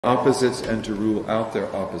opposites and to rule out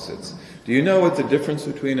their opposites. Do you know what the difference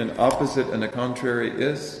between an opposite and a contrary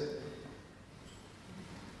is?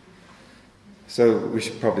 So we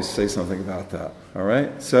should probably say something about that, all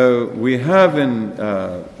right? So we have in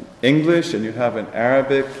English and you have in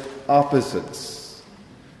Arabic opposites.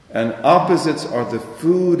 And opposites are the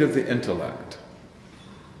food of the intellect.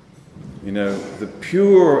 You know, the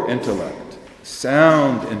pure intellect,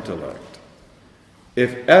 sound intellect.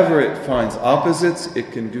 If ever it finds opposites,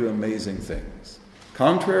 it can do amazing things.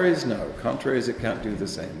 Contraries, no. Contraries it can't do the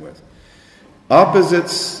same with.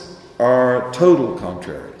 Opposites are total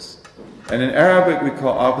contraries. And in Arabic we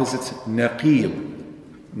call opposites naqid.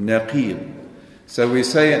 Naqid. So we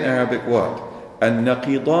say in Arabic what?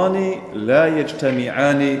 النقيضان لا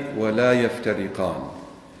يجتمعان ولا يفترقان.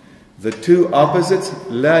 The two opposites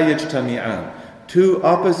لا يجتمعان. Two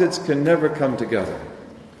opposites can never come together.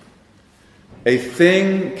 A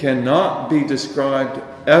thing cannot be described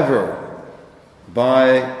ever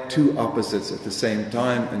by two opposites at the same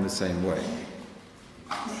time in the same way.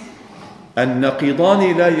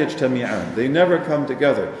 النقيضان لا يجتمعان. They never come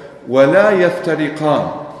together. ولا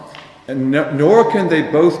يفترقان. Nor can they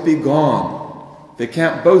both be gone. They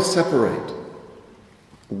can't both separate.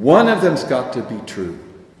 One of them's got to be true.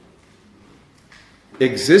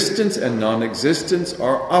 Existence and non-existence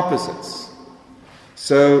are opposites.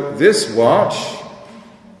 So this watch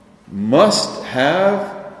must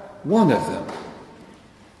have one of them.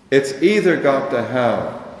 It's either got to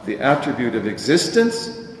have the attribute of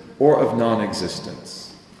existence or of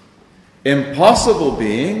non-existence. Impossible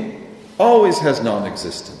being always has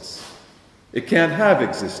non-existence. It can't have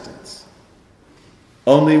existence.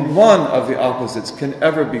 Only one of the opposites can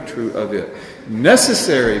ever be true of it.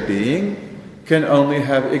 Necessary being can only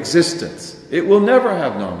have existence. It will never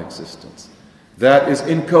have non-existence. That is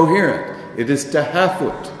incoherent. It is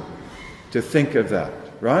tahafut to think of that,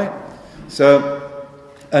 right? So,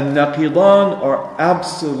 an-naqidan are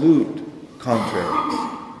absolute contraries.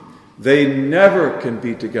 They never can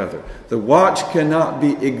be together. The watch cannot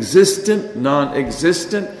be existent,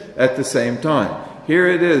 non-existent at the same time. Here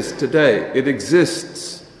it is today. It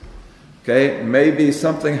exists. Okay? Maybe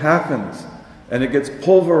something happens and it gets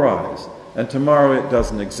pulverized and tomorrow it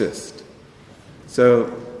doesn't exist.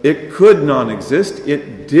 So it could non-exist.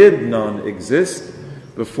 It did non-exist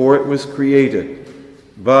before it was created.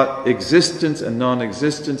 But existence and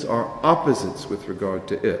non-existence are opposites with regard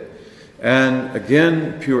to it. And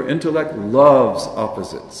again, pure intellect loves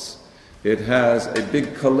opposites. It has a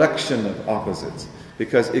big collection of opposites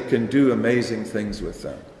because it can do amazing things with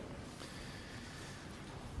them.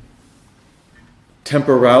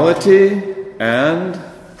 Temporality and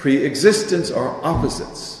pre-existence are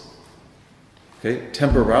opposites. Okay?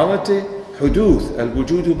 Temporality, huduth,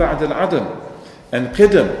 al-wujudu ba'd al-adam, and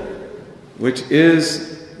qidam, which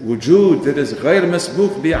is wujud that is ghayr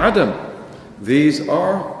masbuq bi-adam. These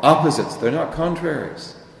are opposites, they're not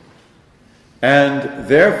contraries. And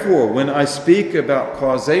therefore, when I speak about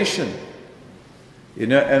causation,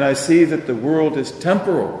 and I see that the world is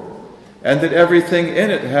temporal, and that everything in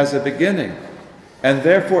it has a beginning, and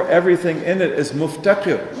therefore everything in it is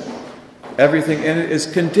muftaqir, everything in it is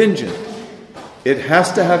contingent. It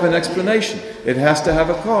has to have an explanation. It has to have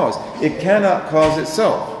a cause. It cannot cause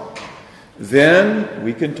itself. Then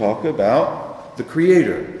we can talk about the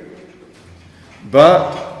Creator.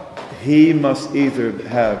 But he must either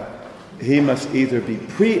be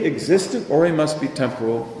pre-existent or he must be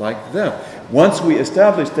temporal like them. Once we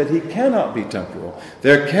establish that he cannot be temporal,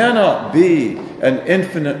 there cannot be an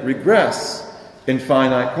infinite regress in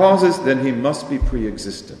finite causes, then he must be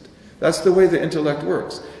pre-existent. That's the way the intellect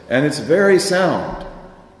works. And it's very sound.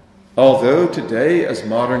 Although today, as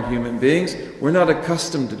modern human beings, we're not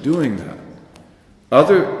accustomed to doing that.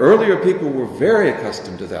 Earlier people were very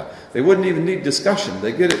accustomed to that. They wouldn't even need discussion.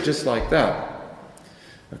 They get it just like that.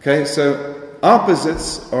 Okay, so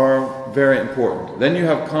opposites are very important. Then you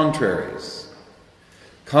have contraries.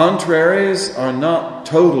 Contraries are not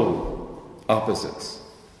total opposites.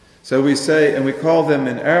 So we say, and we call them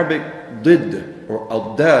in Arabic, did or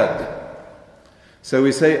al-dad. So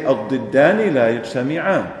we say, al-diddani la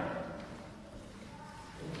yajtami'an.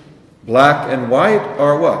 Black and white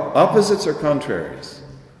are what? Opposites or contraries?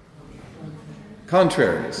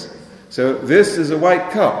 Contraries. So this is a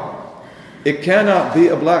white cup. It cannot be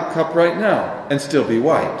a black cup right now and still be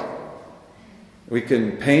white. We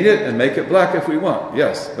can paint it and make it black if we want,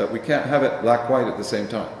 yes, but we can't have it black-white at the same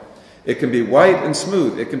time. It can be white and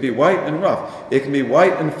smooth. It can be white and rough. It can be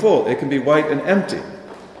white and full. It can be white and empty.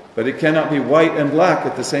 But it cannot be white and black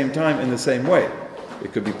at the same time in the same way.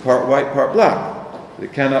 It could be part white, part black.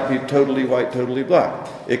 It cannot be totally white, totally black.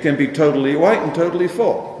 It can be totally white and totally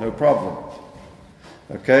full, no problem.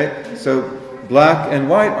 Okay, so black and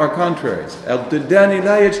white are contraries. الضدان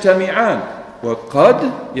لا يجتمعان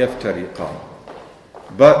وقد يفترقان.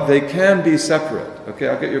 But they can be separate. Okay,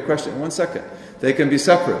 I'll get your question in 1 second. They can be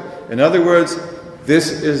separate. In other words,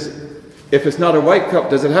 if it's not a white cup,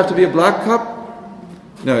 does it have to be a black cup?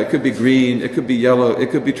 No, it could be green, it could be yellow, it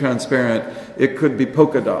could be transparent, it could be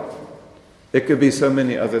polka dot. It could be so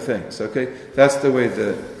many other things, okay? That's the way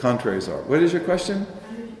the contraries are. What is your question?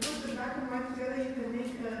 And if you put the black and white together, you can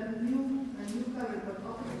make a new color, but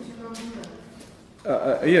opposites you don't do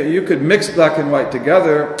that. Yeah, you could mix black and white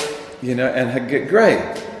together, and get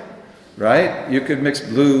gray, right? You could mix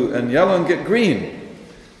blue and yellow and get green,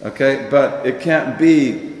 okay? But it can't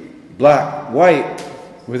be black, white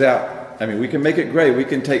without... we can make it gray. We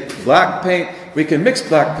can take black paint, we can mix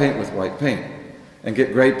black paint with white paint and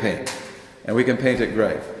get gray paint. And we can paint it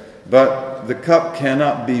gray. But the cup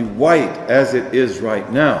cannot be white as it is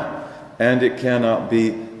right now. And it cannot be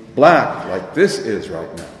black like this is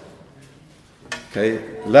right now. Okay?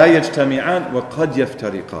 لا يجتمعان وقد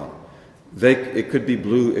يفترقان. It could be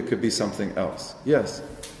blue, it could be something else. Yes?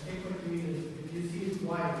 If you see it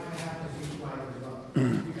white, I have to see it white as well.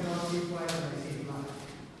 You cannot see it white and I see it black.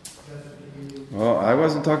 Well, I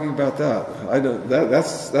wasn't talking about that.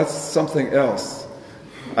 That's something else.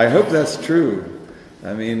 I hope that's true.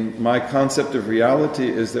 My concept of reality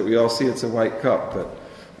is that we all see it's a white cup, but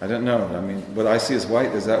I don't know. What I see as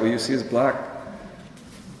white, is that what you see as black?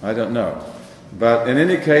 I don't know. But in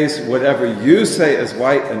any case, whatever you say is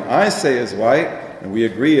white and I say is white, and we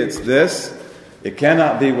agree it's this, it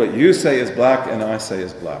cannot be what you say is black and I say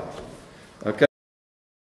is black.